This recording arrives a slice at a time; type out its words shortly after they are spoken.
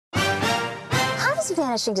does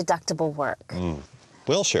vanishing deductible work?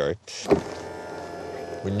 Well, Sherry,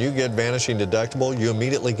 when you get vanishing deductible, you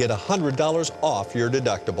immediately get $100 off your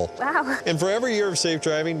deductible. Wow. And for every year of safe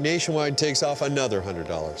driving, Nationwide takes off another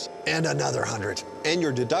 $100 and another $100. And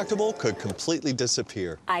your deductible could completely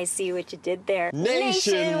disappear. I see what you did there.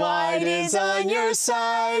 Nationwide is on your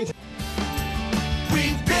side.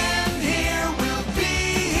 We've been here, we'll be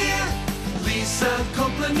here. Lisa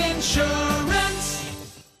Copeland Insurance.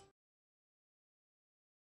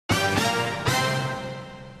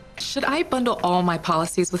 Should I bundle all my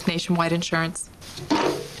policies with Nationwide Insurance?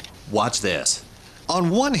 Watch this. On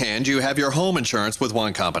one hand, you have your home insurance with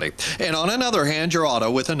one company, and on another hand, your auto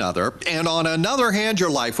with another, and on another hand, your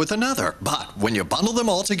life with another. But when you bundle them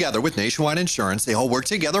all together with Nationwide Insurance, they all work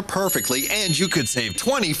together perfectly, and you could save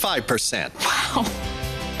 25%. Wow.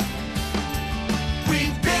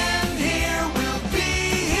 We've been here, we'll be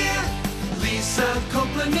here. Lisa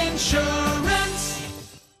Copeland Insurance.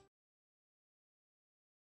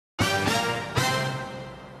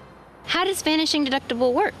 How does vanishing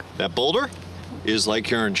deductible work? That boulder is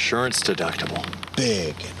like your insurance deductible.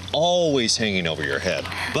 Big and always hanging over your head.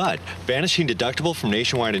 But vanishing deductible from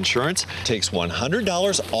Nationwide Insurance takes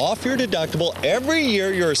 $100 off your deductible every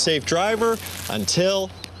year you're a safe driver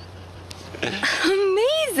until...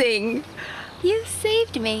 Amazing! You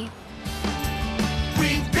saved me.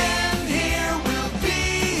 We've been here, we'll be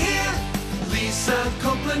here. Lisa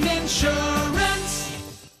Copeland Insurance.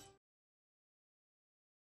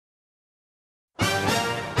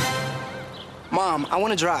 Mom, I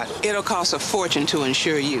want to drive. It'll cost a fortune to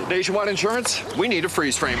insure you. Nationwide Insurance, we need a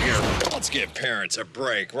freeze frame here. Let's give parents a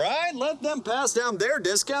break, right? Let them pass down their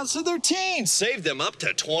discounts to their teens. Save them up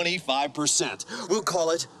to 25%. We'll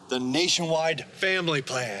call it the Nationwide Family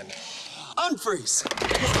Plan. Unfreeze.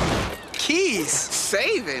 Keys.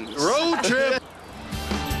 Savings. Road trip.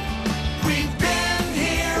 We've been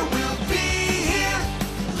here, we'll be here.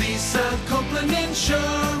 Lisa Copeland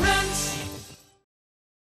Insurance.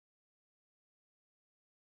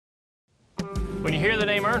 When you hear the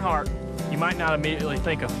name Earnhardt, you might not immediately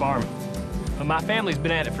think of farming. But my family's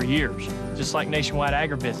been at it for years, just like Nationwide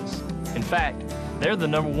Agribusiness. In fact, they're the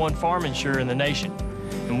 #1 farm insurer in the nation.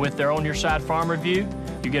 And with their On Your Side Farm Review,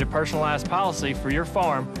 you get a personalized policy for your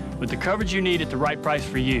farm with the coverage you need at the right price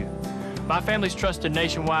for you. My family's trusted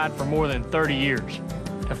Nationwide for more than 30 years.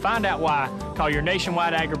 To find out why, call your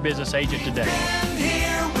Nationwide Agribusiness agent today. Been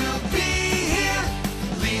here, we'll be here.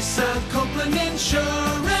 Lisa Copeland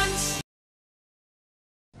Insurance.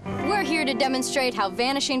 We're here to demonstrate how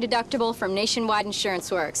vanishing deductible from Nationwide Insurance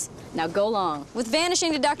works. Now go along. With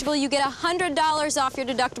vanishing deductible, you get $100 off your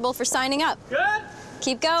deductible for signing up. Good?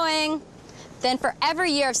 Keep going. Then for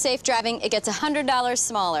every year of safe driving, it gets $100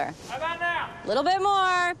 smaller. How about now? A little bit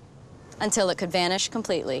more, until it could vanish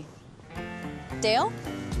completely. Dale?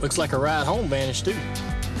 Looks like a ride home vanished too.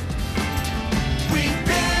 We've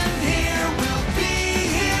been here, we'll be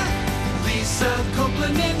here. Lisa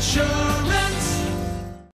Copeland Insurance.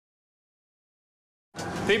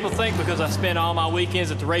 People think because I spend all my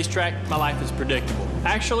weekends at the racetrack, my life is predictable.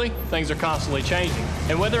 Actually, things are constantly changing.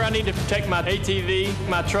 And whether I need to protect my ATV,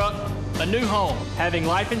 my truck, a new home, having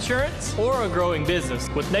life insurance, or a growing business,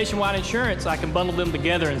 with Nationwide Insurance, I can bundle them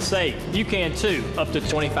together and save. You can too, up to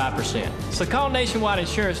 25%. So call Nationwide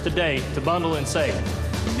Insurance today to bundle and save.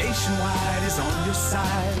 Nationwide is on your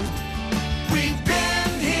side. We've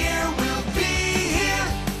been here, we'll be here.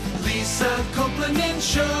 Lisa Copeland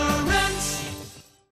Insurance.